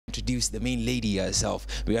introduce the main lady herself.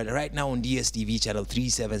 We are right now on DSTV channel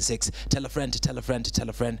 376. Tell a friend to tell a friend to tell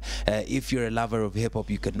a friend. If you're a lover of hip hop,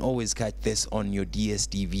 you can always catch this on your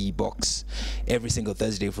DSTV box every single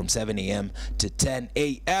Thursday from 7 a.m. to 10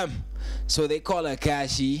 a.m. So they call her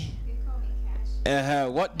Cashy. They call me Cash.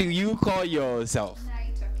 What do you call yourself?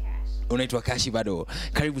 Naitwa Cashy bado.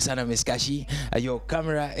 Karibu sana Miss Cashy. Your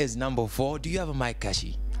camera is number 4. Do you have a mic,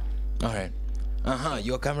 Cashy? All right.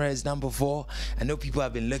 Your camera is number 4. I know people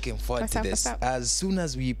have been looking forward to this. As soon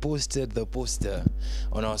as we posted the poster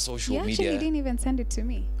on our social media. You actually didn't even send it to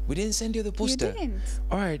me. We didn't send you the poster. You didn't.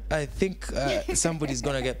 All right. I think somebody's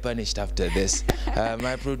gonna get punished after this.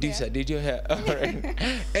 My producer, did you hear? All right.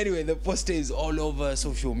 Anyway, the poster is all over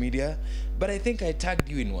social media, but I think I tagged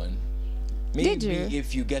you in one. Maybe did you?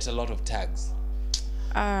 If you get a lot of tags.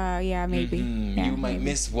 Yeah, maybe. Yeah, you might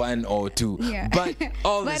miss 1 or 2. Yeah. But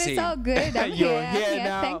all the but same. It's all good. I'm You're here. here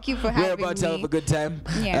now. Thank you for having me. We're about to have a good time.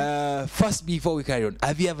 Yeah. First, before we carry on,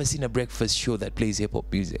 have you ever seen a breakfast show that plays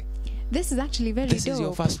hip-hop music? This is actually very dope. This is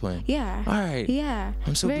your first one? Yeah. All right. Yeah.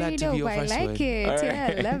 I'm so glad to be your first one. I like it. All right.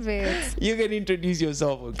 Yeah, I love it. You can introduce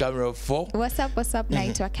yourself on camera 4. What's up,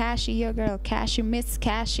 Naitwa Cashy, your girl Cashy, Miss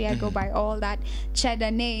Cashy. I go by all that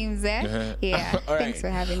cheddar names, eh? Yeah. All right. Thanks for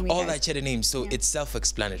having me, all guys. that cheddar names. So it's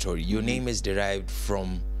self-explanatory. Your name is derived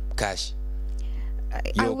from Cash.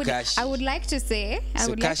 I would like to say.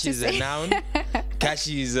 Cash is a noun.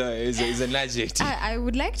 Cashy is an adjective. I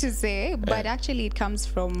would like to say, but actually it comes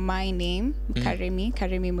from my name, Karimi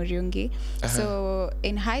Muriungi. So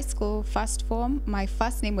in high school, first form, my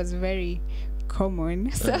first name was very common,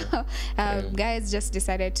 so guys just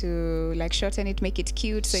decided to like shorten it, make it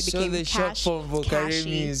cute, so it became the short form for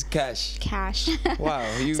Karimi is Cash.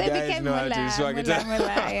 Wow, you so guys know how to swag it up.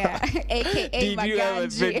 Yeah. AKA Did you ever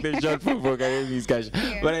think the short form for Karimi is Cash?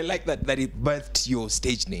 Yeah. But I like that it birthed your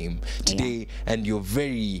stage name today, and you're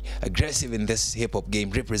very aggressive in this hip hop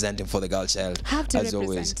game, representing for the girl child. Have to as represent.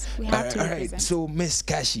 Always. We have to represent. All right, so Miss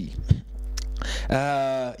Cashy,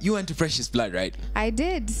 you went to Precious Blood, right? I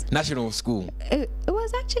did. National school. It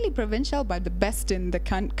was actually provincial, but the best in the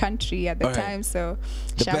country at the time. So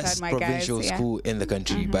the shout best out my provincial guys. school in the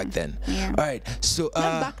country back then. Yeah. All right. So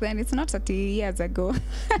not back then. It's not 30 years ago.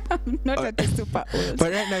 Not at the super old.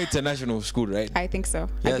 But right now it's a national school, right? I think so.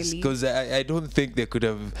 Yes, because I don't think they could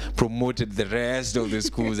have promoted the rest of the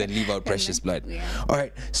schools and leave out Precious Blood. Yeah. All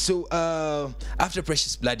right. So after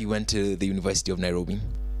Precious Blood, you went to the University of Nairobi.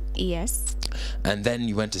 Yes. And then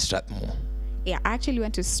you went to Strathmore. Yeah, I actually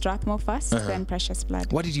went to Strathmore first, then Precious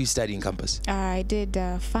Blood. What did you study in campus? I did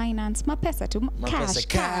finance. Mapesa too.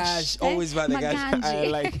 Cash. Always about the cash.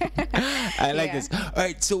 I like this. All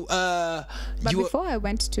right, so but before I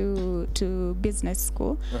went to business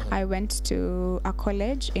school, I went to a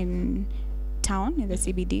college in town in the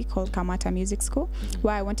CBD called Kamata Music School,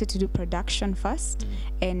 where I wanted to do production first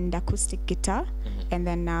and acoustic guitar, and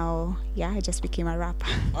then now I just became a rapper.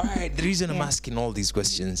 All right, the reason I'm asking all these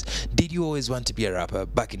questions, did you always want to be a rapper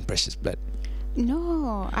back in Precious Blood?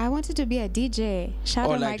 No, I wanted to be a DJ. Shout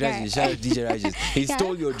out my guy. Shout out DJ Rajesh. He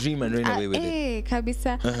stole your dream and ran away with it.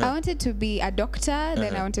 Kabisa. I wanted to be a doctor,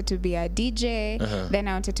 then I wanted to be a DJ, then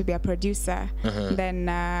I wanted to be a producer, then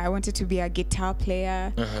I wanted to be a guitar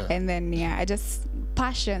player, and then I just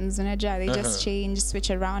passions, they just change, switch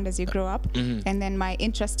around as you grow up, and then my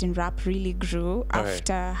interest in rap really grew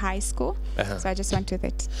after high school, so I just went with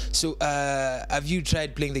it. So have you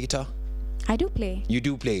tried playing the guitar? I do play. You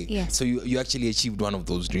do play? Yes. So you actually achieved one of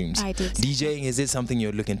those dreams. I did. DJing, is it something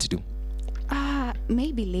you're looking to do?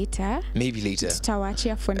 Maybe later. Maybe later.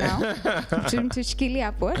 Tutawachia for now. Tushikilie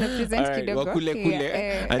hapo, represent kidogo.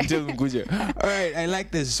 Wakule until mkuje. All right, I like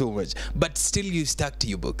this so much. But still you stuck to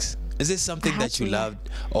your books. Is this something that you loved,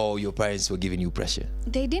 or your parents were giving you pressure?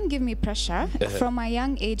 They didn't give me pressure. From a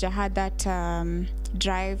young age, I had that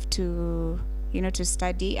drive to, to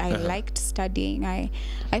study. I liked studying.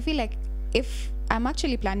 I feel like if I'm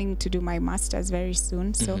actually planning to do my master's very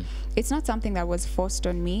soon, so it's not something that was forced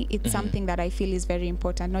on me. It's something that I feel is very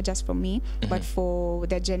important, not just for me, but for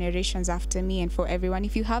the generations after me and for everyone.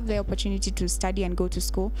 If you have the opportunity to study and go to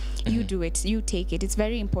school, you do it, you take it. It's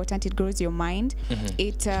very important. It grows your mind.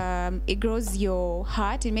 It grows your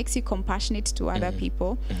heart. It makes you compassionate to other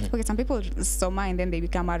people. Okay, some people soma and then they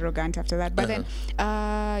become arrogant after that. But then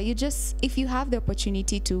if you have the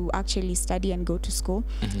opportunity to actually study and go to school,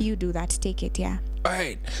 you do that. Take it, All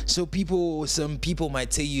right, so some people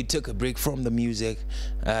might say you took a break from the music.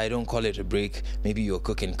 I don't call it a break. Maybe you're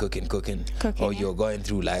cooking, or you're going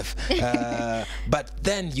through life. But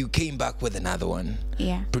then you came back with another one.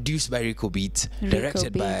 Yeah. Produced by Rico Beats,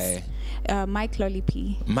 directed by Mike Lolly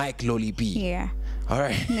P. Mike Lolly P. Yeah. All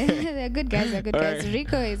right. They're good guys. They're good guys. Right.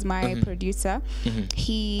 Rico is my producer.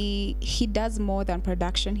 He does more than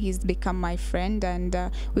production. He's become my friend,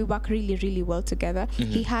 and we work really, really well together.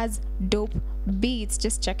 He has dope beats.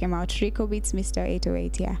 Just check him out. Rico Beats Mr.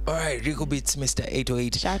 808. Yeah. All right, Rico Beats Mr.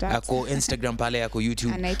 808. Shout out. Ako Instagram pale, ako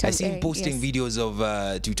YouTube. And I see him yes. posting videos of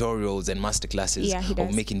tutorials and masterclasses Yeah, he of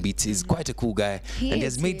does. making beats. He's quite a cool guy, and he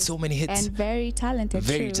has is, made he is. so many hits. And very talented.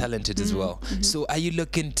 Very true. talented as well. So are you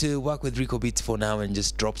looking to work with Rico Beats for now and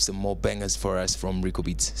just drop some more bangers for us from Rico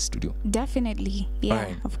Beats studio? Definitely. Yeah,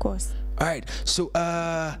 Alright. of course. All right, so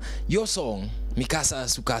your song Mikasa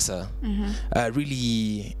Sukasa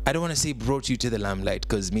really, I don't want to say brought you to the limelight,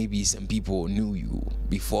 because maybe some people knew you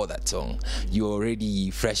before that song. You're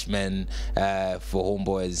already freshman for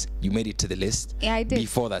Homeboys. You made it to the list. Yeah, I did.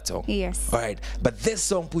 Before that song. Yes. All right, but this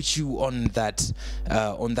song puts you on that stage.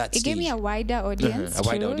 It gave me a wider audience. A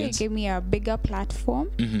wider true. audience. It gave me a bigger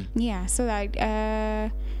platform. Yeah, so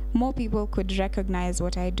that more people could recognize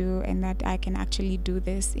what I do and that I can actually do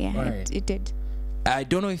this. Yeah, Right. it did. I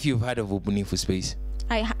don't know if you've heard of Obuni for Space.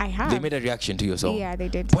 I have. They made a reaction to your song. Yeah, they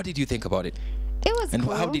did. What did you think about it? It was And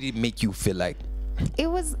cool. how did it make you feel like? It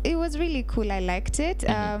was really cool. I liked it.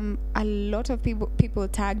 A lot of people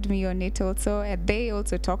tagged me on it also, and they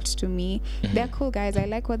also talked to me. They're cool guys. I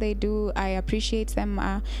like what they do. I appreciate them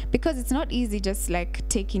because it's not easy just like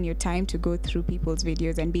taking your time to go through people's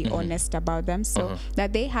videos and be honest about them. So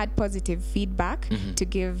that they had positive feedback to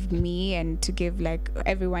give me and to give like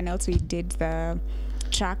everyone else we did the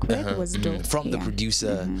track with was dope. From the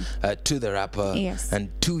producer to the rapper, Yes. and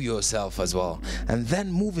to yourself as well. And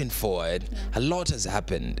then moving forward, a lot has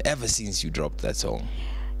happened ever since you dropped that song.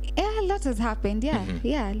 Yeah, a lot has happened. Yeah,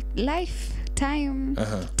 yeah. Life, time,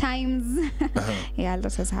 times. Yeah, a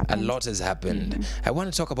lot has A happened. lot has happened. I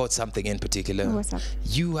want to talk about something in particular. What's up?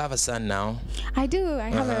 You have a son now. I do. I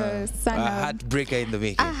have a son. A heartbreaker in the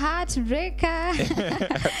making. A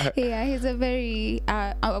heartbreaker. Yeah, he's a very.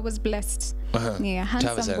 I was blessed. Yeah,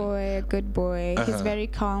 handsome boy, good boy. He's very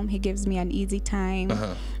calm. He gives me an easy time.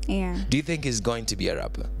 Yeah. Do you think he's going to be a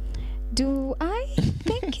rapper? Do I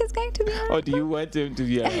think he's going to be a rapper? Or do you want him to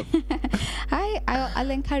be a rapper?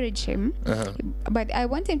 I'll encourage him, but I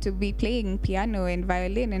want him to be playing piano and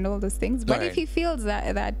violin and all those things. But if he feels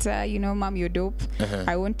that you know, Mom, you're dope,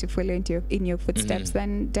 I want to follow in your footsteps,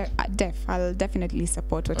 then I'll definitely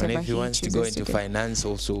support whatever And if he wants to go into finance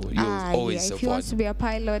also, you'll always support. If he wants to be a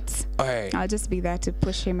pilot, all right, I'll just be there to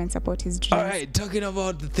push him and support his dreams. All right, talking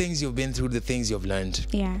about the things you've been through, the things you've learned.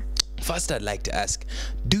 Yeah. First, I'd like to ask,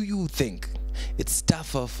 do you think it's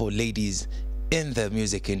tougher for ladies in the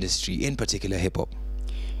music industry, in particular hip hop?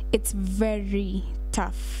 It's very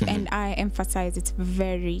tough, and I emphasize it's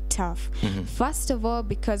very tough. First of all,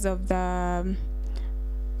 because of the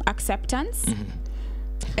acceptance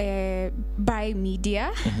by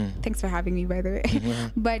media. Thanks for having me, by the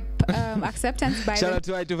way. But acceptance by Shout out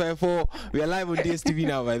to Y254. We are live on DSTV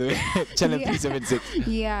now, by the way. Channel 376.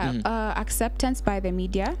 Yeah, acceptance by the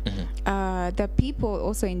media. The people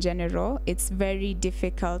also in general, it's very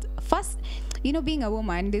difficult. First, you know, being a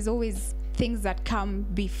woman, there's always things that come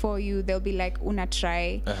before you. They'll be like, una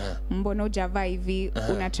try mbono java hivi,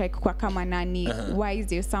 una try kukua kama nani, why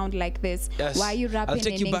is your sound like this, why are you rapping in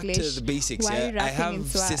English? I'll take you back to the basics. Why I have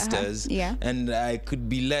sisters, and I could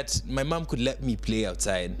be my mom could let me play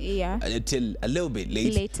outside until a little bit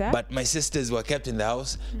later, but my sisters were kept in the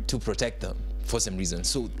house to protect them for some reason.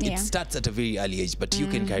 So it starts at a very early age, but you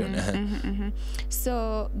can carry on.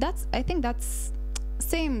 So I think that's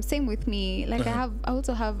same with me. Like I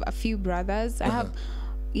also have a few brothers. I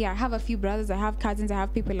have a few brothers. I have cousins. I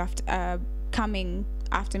have people coming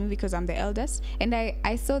after me because I'm the eldest, and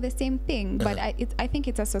I saw the same thing. But I think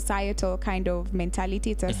it's a societal kind of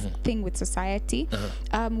mentality. It's a thing with society.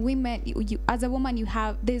 Women, you as a woman,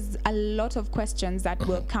 there's a lot of questions that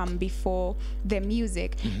will come before the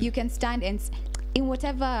music. You can stand and in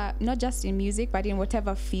whatever, not just in music, but in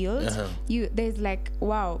whatever field, there's like,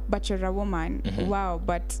 wow, but you're a woman. Wow,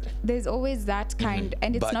 but there's always that kind,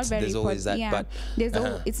 and it's not very positive.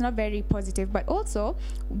 It's not very positive. But also,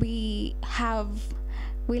 we have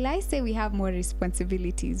more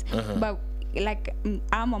responsibilities, but like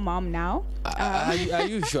I'm a mom now. Are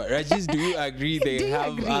you sure, Rajis? Do you agree they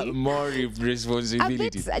have more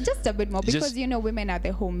responsibilities? Just a bit more, because you know, women are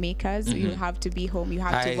the homemakers. You have to be home. You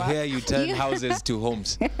have to work. I hear you turn houses to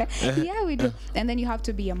homes. Yeah, we do. And then you have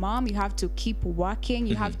to be a mom. You have to keep working.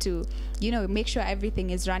 You have to, you know, make sure everything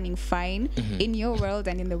is running fine in your world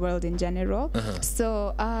and in the world in general.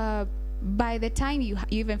 So by the time you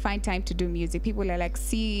even find time to do music, people are like,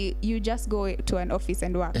 see, you just go to an office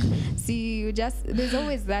and work. See, you just, there's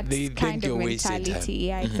always that kind of mentality.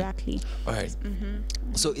 Yeah, exactly. All right.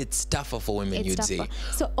 So it's tougher for women, It's you'd tougher. say.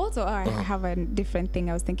 So also, I have a different thing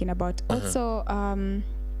I was thinking about. Also,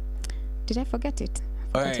 did I forget it?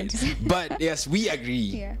 All right, but yes, we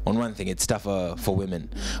agree on one thing: it's tougher for women.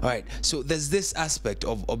 All right, so there's this aspect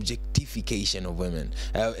of objectification of women,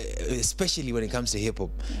 especially when it comes to hip hop.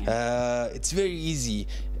 It's very easy.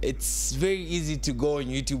 It's very easy to go on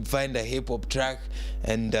YouTube, find a hip hop track,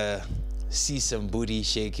 and see some booty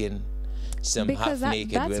shaking, some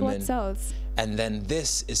half-naked women. That's what sells. And then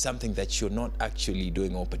this is something that you're not actually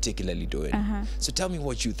doing or particularly doing. So tell me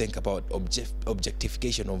what you think about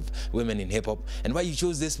objectification of women in hip hop, and why you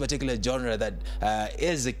chose this particular genre that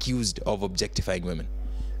is accused of objectifying women.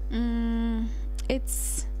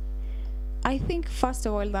 I think first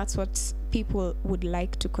of all, that's what people would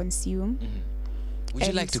like to consume. Would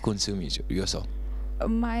you like to consume yourself?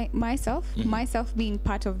 Myself being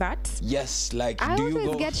part of that. Yes, like I do you always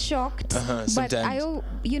go get shocked, but sometimes.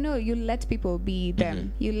 you let people be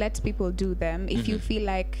them. You let people do them. If you feel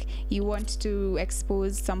like you want to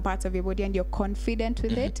expose some parts of your body and you're confident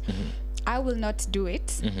with it, I will not do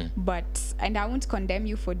it. And I won't condemn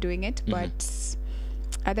you for doing it. But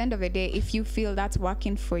at the end of the day, if you feel that's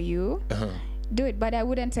working for you, do it. But I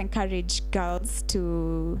wouldn't encourage girls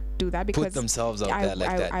to do that, because put themselves out there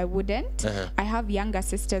like that. I wouldn't. I have younger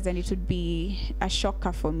sisters, and it would be a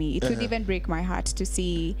shocker for me. It would even break my heart to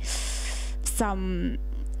see some.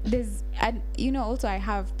 And also I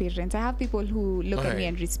have parents. I have people who look at me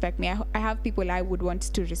and respect me. I have people I would want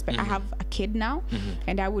to respect. I have a kid now,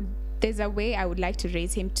 and there's a way I would like to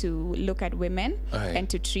raise him to look at women and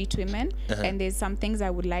to treat women. And there's some things I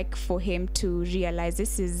would like for him to realize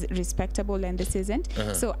this is respectable and this isn't.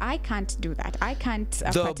 So I can't do that. I can't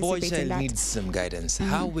the boy participate in child that. needs some guidance.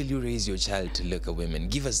 How will you raise your child to look at women?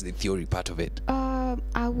 Give us the theory part of it.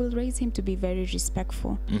 I will raise him to be very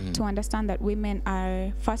respectful, to understand that women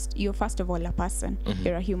are you're first of all a person.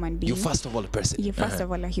 You're a human being. You're first of all a person. You're first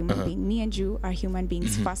of all a human being. Me and you are human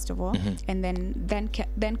beings first of all, and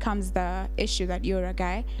then comes the issue that you're a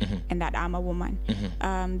guy and that I'm a woman.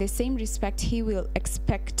 The same respect he will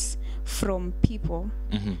expect from people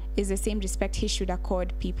is the same respect he should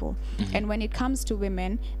accord people. And when it comes to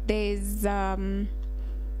women, there's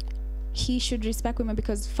he should respect women,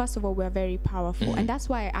 because first of all, we're very powerful, and that's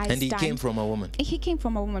why he came from a woman. He came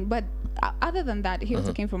from a woman, but other than that, he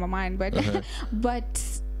also came from a man. But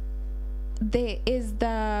but there's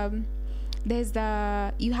the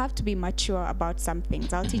you have to be mature about some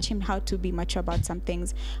things. I'll teach him how to be mature about some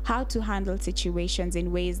things, how to handle situations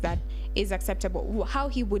in ways that is acceptable, how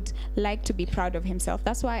he would like to be proud of himself.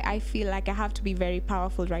 That's why I feel like I have to be very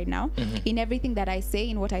powerful right now in everything that I say,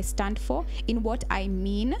 in what I stand for, in what I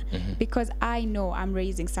mean, because I know I'm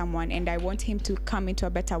raising someone and I want him to come into a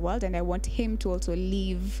better world, and I want him to also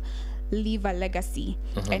leave a legacy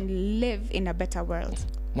and live in a better world.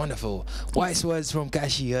 Wonderful. Wise words from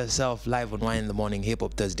Cashy herself, live on Y in the Morning Hip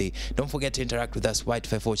Hop Thursday. Don't forget to interact with us.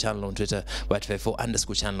 Y254 channel on Twitter,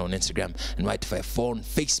 Y254_ channel on Instagram, and Y254 on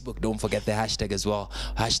Facebook. Don't forget the hashtag as well.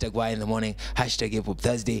 Hashtag Y in the Morning, hashtag Hip Hop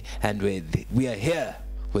Thursday. And we are here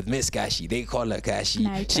with Miss Cashy. They call her Cashy.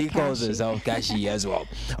 She calls herself Cashy as well.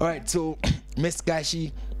 All right, so Miss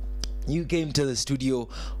Cashy, you came to the studio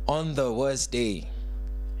on the worst day.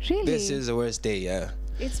 Really? This is the worst day, yeah.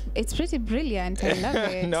 It's pretty brilliant. I love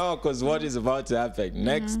it. No, because what is about to happen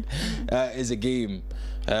next is a game.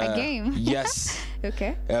 A game? Yes.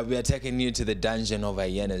 Okay. We are taking you to the dungeon of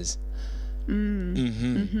hyenas.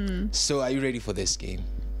 So are you ready for this game?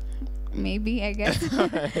 Maybe, I guess.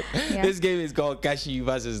 Yeah. This game is called Cashy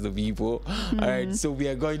versus the People. All right, so we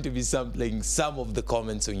are going to be sampling some of the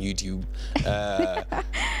comments on YouTube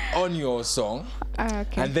on your song,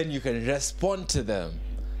 and then you can respond to them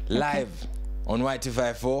live on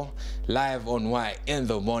Y254, live on Y in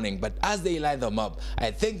the Morning. But as they line them up,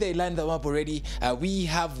 I think they lined them up already. We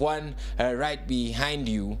have one right behind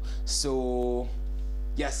you. So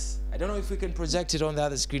yes, I don't know if we can project it on the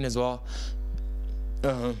other screen as well.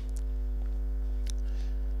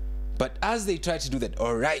 But as they try to do that,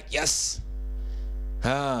 all right, yes.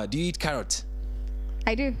 Do you eat carrot?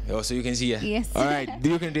 I do. Oh, so you can see, yeah? Yes. All right,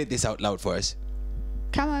 you can read this out loud for us.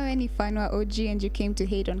 Kama we ni fan wa OG and you came to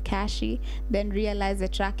hate on Cashy, then realize the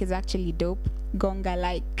track is actually dope. Gonga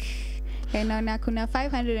like. Naona kuna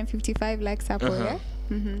 555 likes hapo, yeah?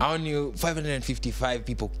 I knew 555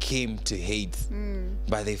 people came to hate,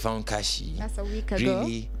 but they found Cashy. That's a week ago.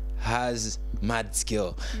 Really has mad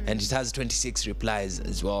skill, and it has 26 replies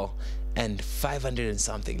as well, and 500 and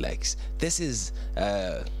something likes. This is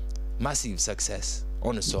massive success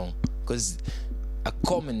on a song? Because a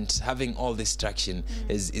comment having all this traction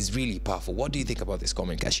is really powerful. What do you think about this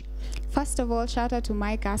comment, Cashy? First of all, shout out to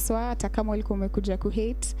Mike Aswa. Hata kama ulikuwa umekuja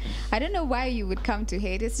kuhate. I don't know why you would come to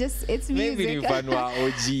hate. It's just, it's music. Maybe ni fan wa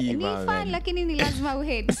OG, ni fan, lakini ni lazima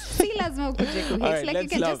uhate. Si lazima ukuje kuhate. Right, like you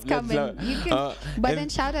can just come and you can. But then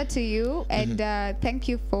shout out to you and thank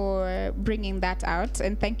you for bringing that out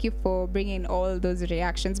and thank you for bringing all those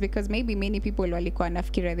reactions because maybe many people walikuwa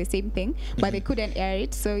nafikiria the same thing but they couldn't air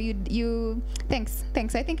it. So you thanks.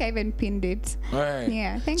 I think I even pinned it. All right.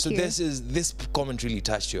 Yeah, thank you. So this comment really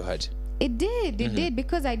touched your heart. It did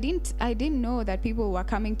because I didn't know that people were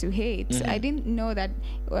coming to hate. I didn't know that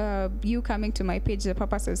you coming to my page the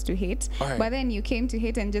purpose was to hate. Right. But then you came to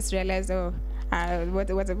hate and just realized what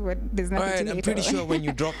there's nothing All right, to I'm hate. pretty sure when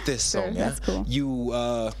you dropped this So song, that's cool. you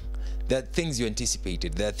there are things you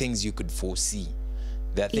anticipated, there are things you could foresee,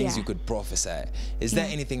 there are things you could prophesy. Is there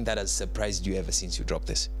anything that has surprised you ever since you dropped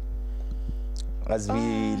this? As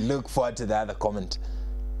we look forward to the other comment.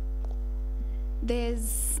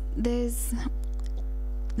 There's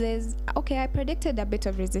okay, I predicted a bit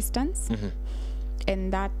of resistance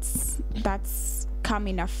and that's come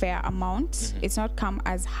in a fair amount. It's not come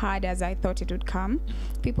as hard as I thought it would come.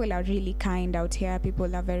 People are really kind out here.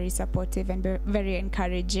 People are very supportive and very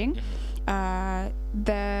encouraging. That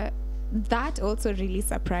also really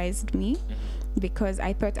surprised me because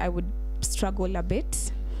I thought I would struggle a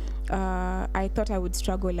bit. I thought I would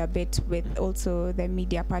struggle a bit with also the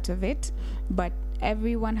media part of it, but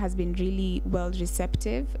everyone has been really well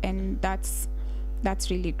receptive, and that's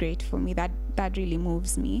really great for me. That really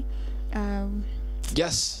moves me.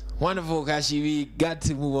 Yes, wonderful, Cashy. We got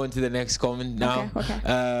to move on to the next comment now.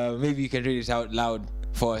 Okay. Maybe you can read it out loud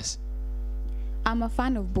for us. I'm a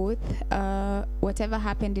fan of both. Whatever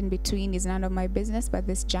happened in between is none of my business, but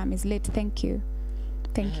this jam is lit. Thank you.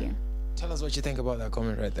 Thank you. Tell us what you think about that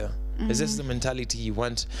comment right there. Is this the mentality you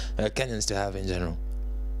want Kenyans to have in general?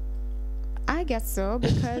 I guess so,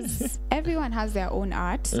 because everyone has their own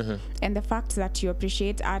art, and the fact that you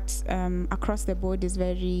appreciate art across the board is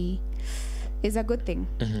a good thing.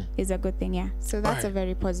 Is a good thing, yeah. So that's a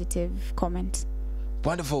very positive comment.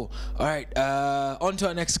 Wonderful. All right, on to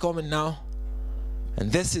our next comment now,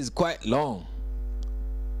 and this is quite long.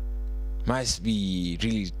 Must be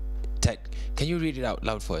really tight. Can you read it out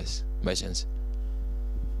loud for us, by chance?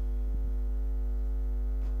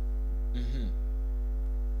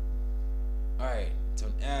 All right. So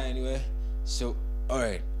anyway, so all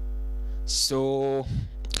right. So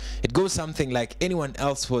it goes something like, anyone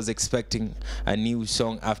else was expecting a new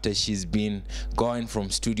song after she's been going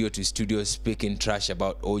from studio to studio speaking trash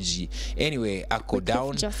about OG. Anyway, I go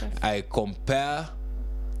down. I compare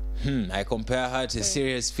her to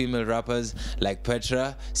serious female rappers like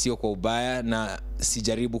Petra, sio kwa ubaya na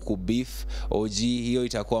sijaribu kubeef OG, hiyo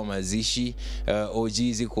itakuwa mazishi.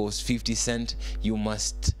 OG ziko 50 Cent, you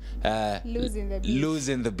must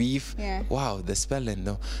lose in the beef. Yeah. Wow, the spelling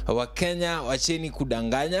though. Wakenya wacheni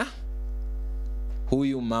kudanganya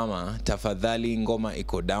huyu mama, tafadhali ngoma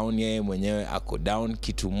iko down, yeye mwenyewe ako down,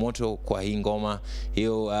 kitu moto kwa hii ngoma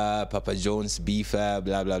hiyo. Papa Jones beef blah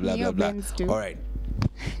blah blah blah blah. All right.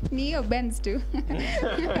 Neo Benz too.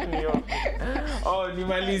 Oh,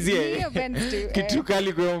 nimalizie. Neo Benz too. Kitu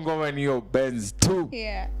kali kwa ngoma Neo Benz too.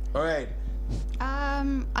 Yeah. All right.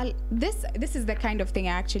 This is the kind of thing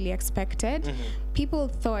I actually expected. People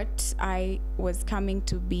thought I was coming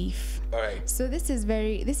to beef. All right. So this is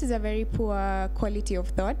a very poor quality of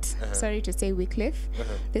thought. Sorry to say, Wycliffe.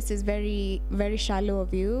 This is very, very shallow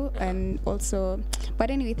of you, and also. But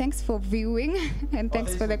anyway, thanks for viewing and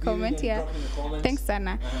thanks for the comment. Yeah, thanks,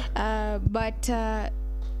 Sana. But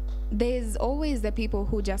there's always the people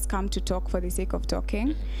who just come to talk for the sake of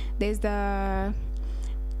talking. There's the,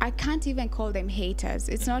 I can't even call them haters.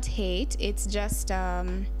 It's not hate. It's just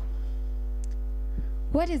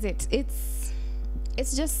what is it? It's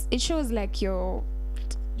just, it shows like your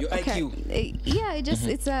IQ. Yeah, it just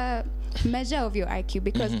it's a measure of your IQ,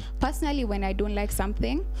 because personally, when I don't like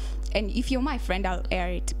something, and if you're my friend, I'll air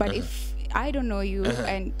it. But if I don't know you,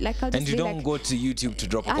 and like I'll just, and you don't go to YouTube to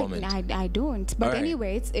drop a comment. I don't. But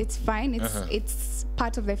anyway, it's fine. It's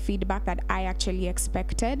part of the feedback that I actually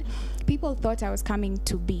expected. People thought I was coming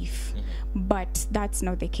to beef, but that's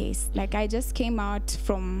not the case. Like, I just came out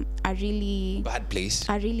from a really bad place.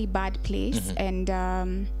 And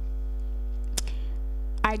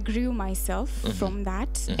I grew myself from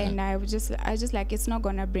that, and I was just like, it's not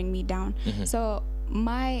gonna bring me down. So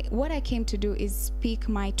what I came to do is speak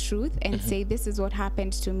my truth and say this is what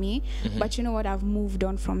happened to me, but you know what, I've moved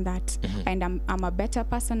on from that, and I'm a better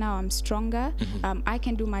person now. I'm stronger. I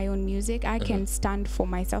can do my own music. I can stand for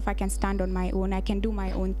myself. I can stand on my own. I can do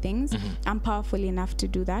my own things. I'm powerful enough to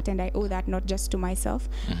do that, and I owe that not just to myself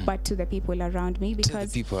but to the people around me, because to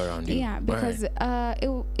the people around you. Yeah, because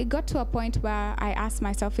it got to a point where I asked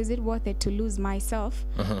myself, is it worth it to lose myself?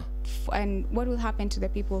 And what will happen to the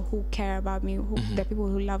people who care about me, the people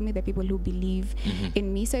who love me, the people who believe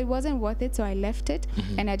in me? So it wasn't worth it, so I left it,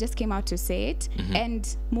 and I just came out to say it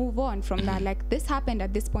and move on from that. Like, this happened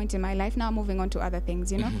at this point in my life, now I'm moving on to other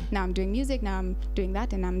things, you know. Now I'm doing music, now I'm doing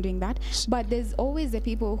that, and I'm doing that. But there's always the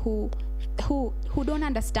people who don't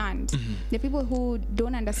understand. The people who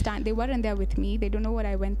don't understand, they weren't there with me, they don't know what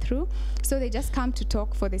I went through, so they just come to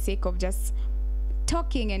talk for the sake of just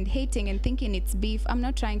talking and hating and thinking it's beef. I'm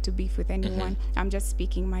not trying to beef with anyone. I'm just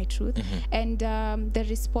speaking my truth. And the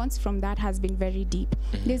response from that has been very deep.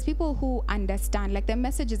 There's people who understand, like the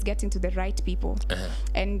message is getting to the right people.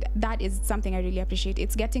 And that is something I really appreciate.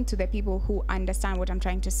 It's getting to the people who understand what I'm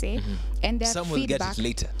trying to say. And their some will get it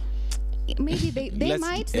later. Maybe they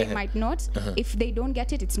might not. If they don't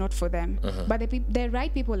get it, it's not for them. But the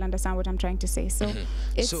right people understand what I'm trying to say. So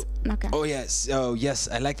it's okay. Oh yes,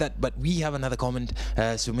 I like that. But we have another comment,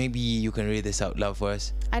 so maybe you can read this out loud for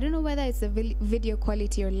us. I don't know whether it's the video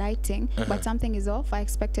quality or lighting, but something is off. I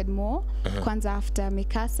expected more. Kwanza after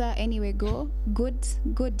Mikasa, anyway, good,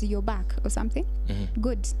 you're back, or something.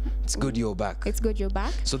 Good. It's good you're back. It's good you're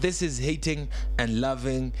back. So this is hating and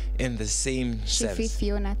loving in the same sense.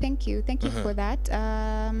 Fiona, thank you for that.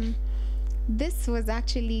 This was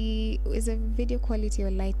actually, is a video quality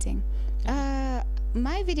or lighting.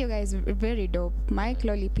 My video guy is very dope. My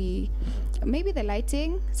Lolipi, maybe the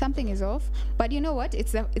lighting, something is off, but you know what,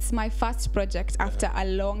 it's my first project after a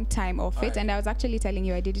long time of it, and I was actually telling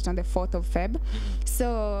you I did it on the 4th of Feb,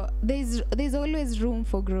 so there's always room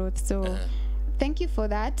for growth. So thank you for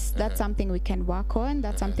that. That's something we can work on.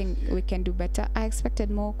 That's something we can do better. I expected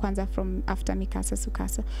more Kwanza from after Mikasa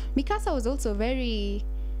Sukasa. Mikasa was also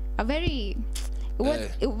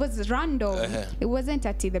it was random. It wasn't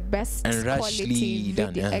at the best quality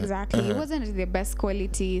video. Exactly. It wasn't the best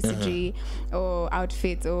quality CG or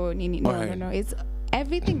outfit or no. It's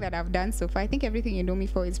everything that I've done so far. I think everything you know me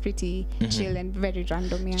for is pretty chill and very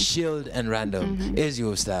random. Yeah. Chilled and random is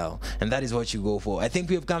your style, and that is what you go for. I think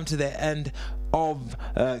we have come to the end of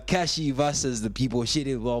Cashy versus the people. She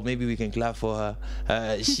did well. Maybe we can clap for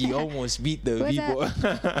her. She almost beat the people.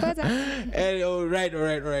 And all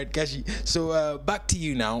right, Cashy. So back to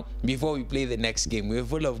you now. Before we play the next game, we're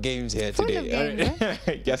full of games here today.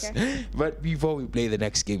 Yes. Okay. But before we play the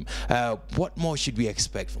next game, what more should we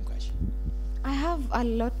expect from Cashy? I have a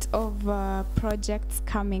lot of projects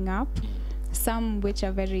coming up, some which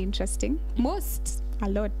are very interesting.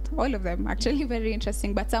 All of them actually very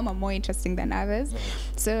interesting, but some are more interesting than others.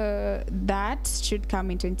 So that should come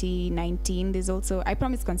in 2019. There's also, I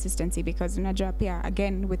promise consistency, because unajua pia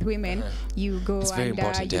again with women, you go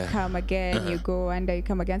under, you come again, you go under, you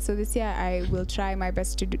come again. So this year I will try my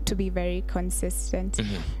best to be very consistent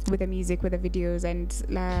with the music, with the videos, and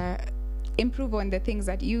improve on the things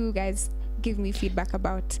that you guys give me feedback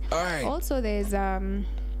about. Also there's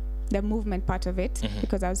the movement part of it,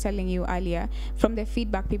 because I was telling you earlier, from the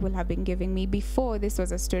feedback people have been giving me, before this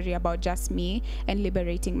was a story about just me and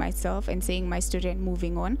liberating myself and saying my story and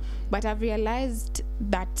moving on, but I've realized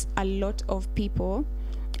that a lot of people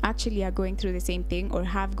actually are going through the same thing, or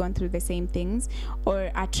have gone through the same things, or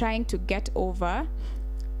are trying to get over,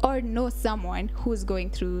 or know someone who's going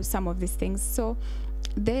through some of these things. So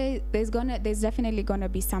there's definitely gonna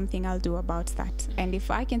be something I'll do about that. And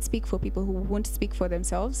if I can speak for people who won't speak for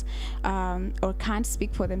themselves, or can't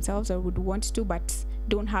speak for themselves, or would want to but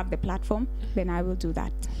don't have the platform, then I will do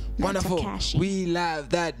that. Wonderful. We love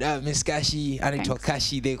that. Miss Cashy, Naitwa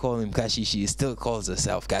Cashy, they call him Cashy, she still calls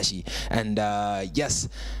herself Cashy. And yes,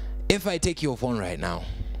 if I take your phone right now,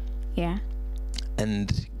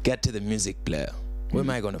 and get to the music player, where am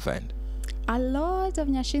I gonna find? A lot of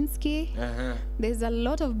Nyashinsky. There's a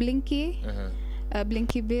lot of Blinky,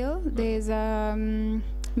 Blinky Bill. There's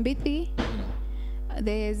Mbithi.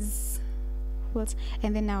 There's what?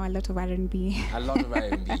 And then now a lot of R&B. A lot of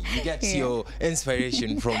R&B. You get your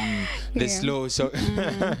inspiration from the slow song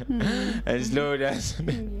and slow dance.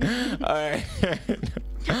 All right.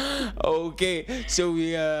 Okay, so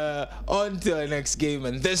we are on to our next game,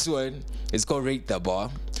 and this one is called Rate the Bar.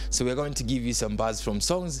 So we're going to give you some bars from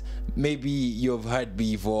songs maybe you've heard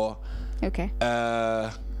before. Okay.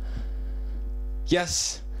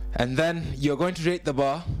 Yes, and then you're going to rate the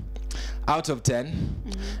bar. out of 10,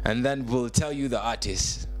 and then we'll tell you the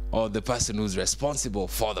artist or the person who's responsible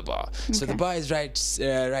for the bar. So the bar is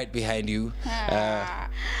right behind you. I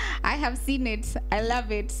have seen it. I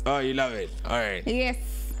love it. Oh, you love it. All right. Yes,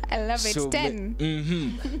 I love it. So 10.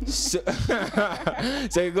 So,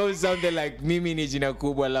 so it goes something like mimi ni jina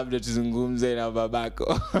kubwa labda tuzungumze na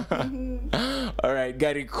babako. All right,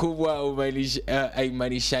 gari kubwa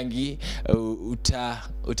haimanishangi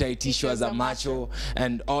utaitishwa za macho,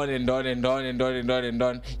 and on and on and on and on and on and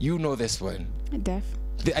on. You know this one. Def.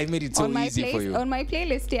 I made it so easy for you. On my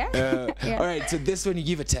playlist, yeah. Yeah. All right, so this one you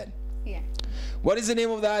give a 10. Yeah. What is the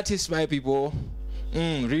name of the artist, my people?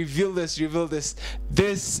 Reveal this.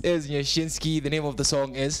 This is Nyashinsky. The name of the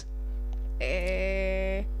song is?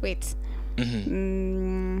 Wait.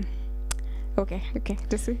 Okay.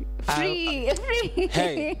 Just free.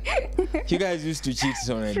 Hey, you guys used to cheat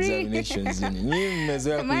on examinations. All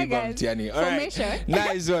right,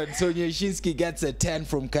 nice one. So Nyashinsky gets a 10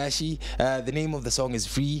 from Cashy. The name of the song is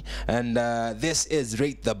Free, and this is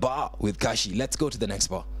Rate the Bar with Cashy. Let's go to the next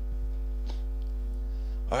bar.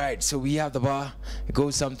 All right, so we have the bar. It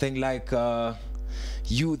goes something like,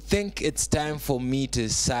 you think it's time for me to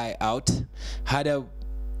sigh out.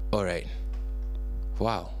 All right.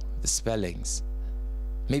 Wow, the spellings.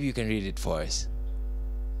 Maybe you can read it for us.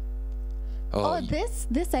 Oh, this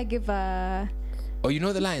I give a... Oh, you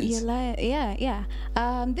know the lines? Yeah.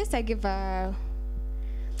 This I give a...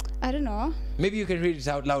 I don't know. Maybe you can read it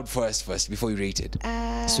out loud for us first before you rate it,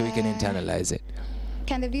 so we can internalize it.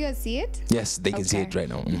 Can the viewers see it? Yes, they can see it right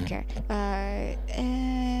now. Okay.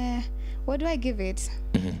 What do I give it?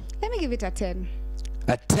 Let me give it a 10.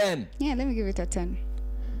 A 10? Yeah, let me give it a 10.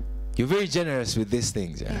 You're very generous with these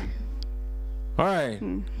things, yeah? All right.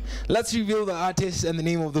 Let's reveal the artist and the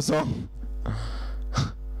name of the song.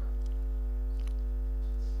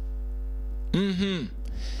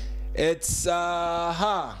 It's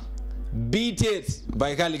Beat It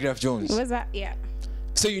by Calligraph Jones. Was that? Yeah.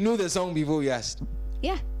 So you knew the song before you asked?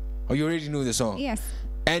 Yeah. Or you already knew the song? Yes.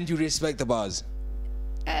 And you respect the bars?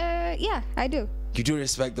 Yeah, I do. You do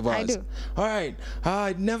respect the bars? I do. All right.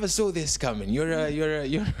 I never saw this coming. You're a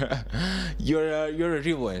real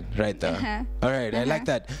one right there. All right, I like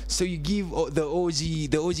that. So you give the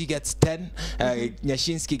OG gets 10,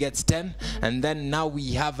 Nyashinsky gets 10, and then now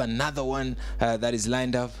we have another one that is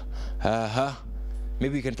lined up.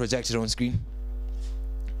 Maybe we can project it on screen.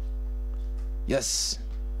 Yes.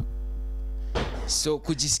 So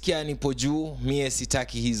kujisikia nipo juu, mie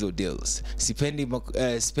sitaki hizo deals. Sipendi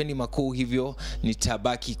makuu hivyo,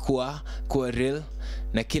 nitabaki kuwa real,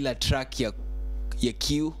 na kila track ya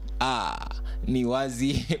Q ni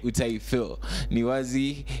wazi utaifeel, ni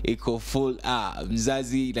wazi iko full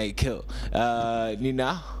mzazi like kill.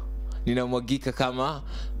 Ninamwagika kama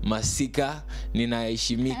masika,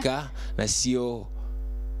 ninaheshimika na sio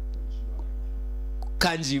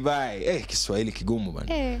kanji bai. Kiswahili kigumu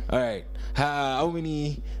bana. All right. How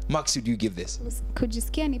many marks would you give this?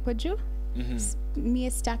 Kujisikia nipo juu?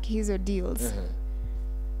 Mie staki hizo deals.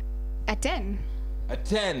 A 10. A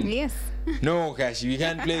 10? Yes. No, Cashy, we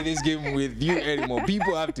can't play this game with you anymore.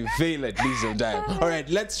 People have to fail at least sometime. All right,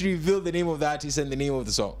 let's reveal the name of the artist and the name of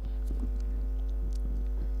the song.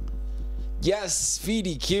 Yes,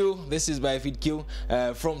 Feed Q. This is by Feed Q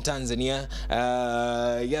from Tanzania.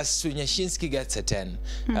 Yes, Nyashinsky gets a 10.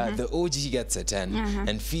 The OG gets a 10.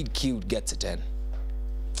 And Feed Q gets a 10.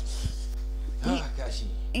 Cashy.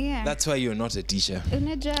 Yeah. That's why you're not a teacher.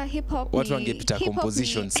 Unajua hip hop watu wangepita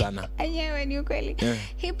composition sana. Anyewe ni ukweli.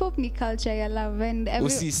 Hip hop ni culture ya love and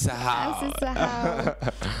usisahau.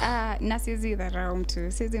 Na sizi dharau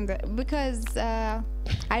mtu. Because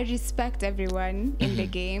I respect everyone in the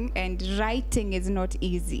game, and writing is not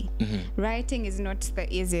easy. Writing is not the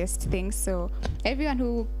easiest thing, so everyone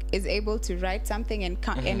who is able to write something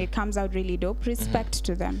and it comes out really dope, respect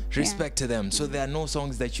to them. Respect to them. So there are no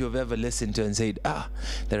songs that you have ever listened to and said,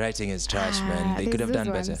 the writing is trash, man. They could have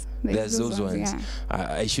done better. There's those ones.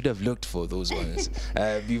 Yeah. I should have looked for those ones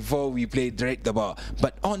before we played Rate the Bar.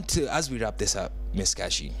 But on to, as we wrap this up, Miss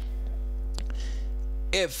Cashy,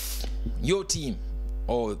 if your team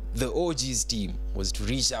or the OG's team was to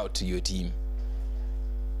reach out to your team,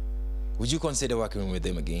 would you consider working with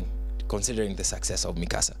them again, considering the success of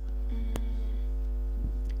Mikasa?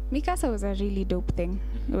 Mikasa was a really dope thing.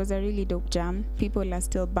 It was a really dope jam. People are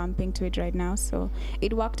still bumping to it right now, so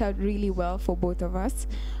it worked out really well for both of us.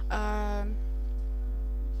 I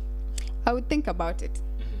would think about it.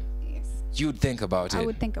 Yes. You'd think about it? I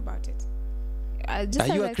would think about it. Are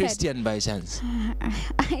you a Christian by chance?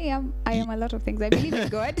 I am a lot of things. I believe in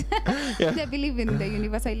God. I believe in the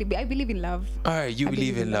universe. I believe in love. All right, you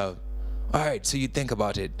believe in love. All right, so you think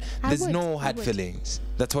about it. There's no hard feelings.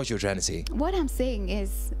 That's what you're trying to say. What I'm saying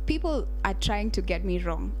is people are trying to get me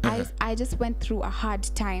wrong. I just went through a hard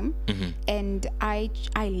time, and I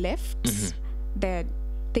left the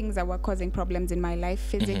things that were causing problems in my life,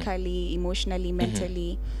 physically, emotionally,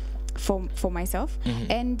 mentally, for myself.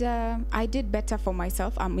 And I did better for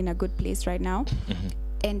myself. I'm in a good place right now.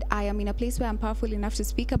 And I am in a place where I'm powerful enough to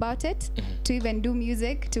speak about it, to even do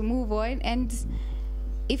music, to move on. And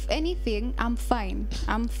if anything, I'm fine.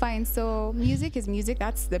 So music is music.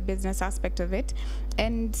 That's the business aspect of it.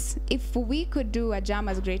 And if we could do a jam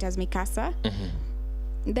as great as Mikasa,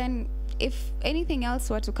 then if anything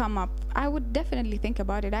else were to come up, I would definitely think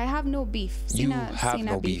about it. I have no beef. You have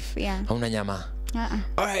no beef. Yeah. Hauna nyama.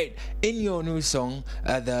 All right. In your new song,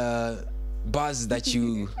 the bars that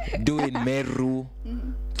you do in Meru,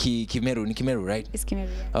 Kimeru, ni Kimeru, right? It's Kimeru,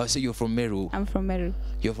 yeah. Oh, so you're from Meru. I'm from Meru.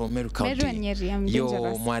 You're from Meru County. Meru and Nyeri, I'm Yo,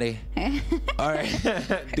 dangerous. Mware. All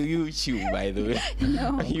right. Do you chew, by the way?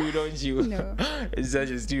 No. You don't chew? No. It's such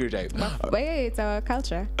a stereotype. But yeah, it's our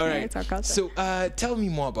culture. All right. Yeah, it's our culture. So tell me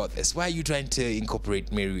more about this. Why are you trying to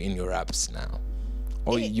incorporate Meru in your raps now?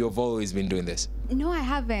 Or you've always been doing this? No, I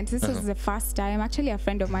haven't. This was the first time. Actually, a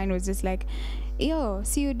friend of mine was just like, yo,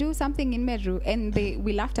 so you do something in Meru, and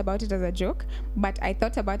we laughed about it as a joke, but I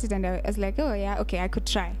thought about it and I was like, oh yeah, okay, I could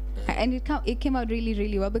try. And it came out really,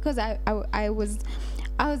 really well, because I was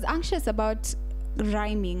anxious about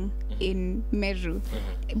rhyming in Meru,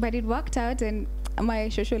 but it worked out, and my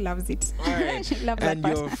shosho loves it. All right. She loved that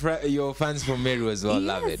And your fans from Meru as well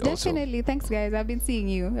love it also. Definitely. Thanks, guys. I've been seeing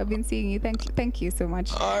you. Thank you so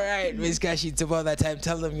much. All right, Miss Cashy, it's about that time.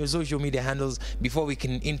 Tell them your social media handles before we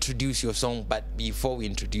can introduce your song. But before we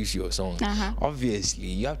introduce your song, obviously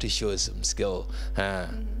you have to show us some skill.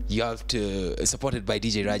 You have to, supported by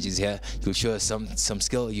DJ Raj is here. You'll show us some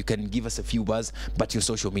skill. You can give us a few buzz, but your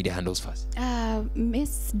social media handles first.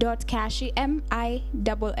 Miss.Cashy,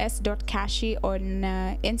 MISS.Cashy on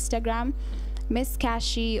Instagram, Miss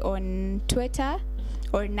Cashy on Twitter,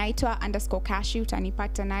 or Naitwa_Cashy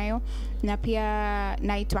utanipata nayo, na pia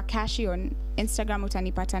Naitwa Cashy on Instagram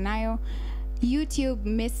utanipata nayo. YouTube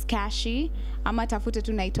Miss Cashy, ama tafute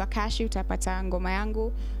tu Naitwa Cashy utapata ngoma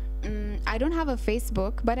yangu. I don't have a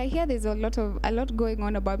Facebook, but I hear there's a lot going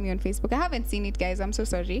on about me on Facebook. I haven't seen it, guys. I'm so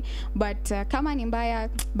sorry. But kama ni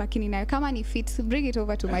mbaya, bakini nayo. Kama ni fit, bring it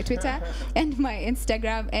over to my Twitter and my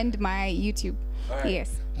Instagram and my YouTube. Right.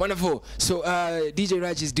 Yes. Wonderful. So, DJ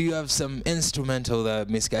Rajis, do you have some instrumental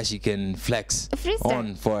that Miss Cashy can flex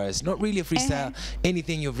on for us? Not really a freestyle.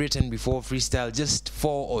 Anything you've written before freestyle, just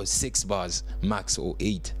 4 or 6 bars, max, or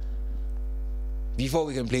 8. Before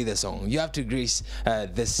we can play the song, you have to grace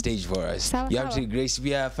this stage for us. You have to grace.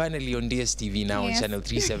 We are finally on DSTV now on channel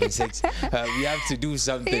 376. We have to do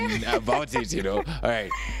something about it, you know. All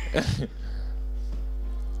right.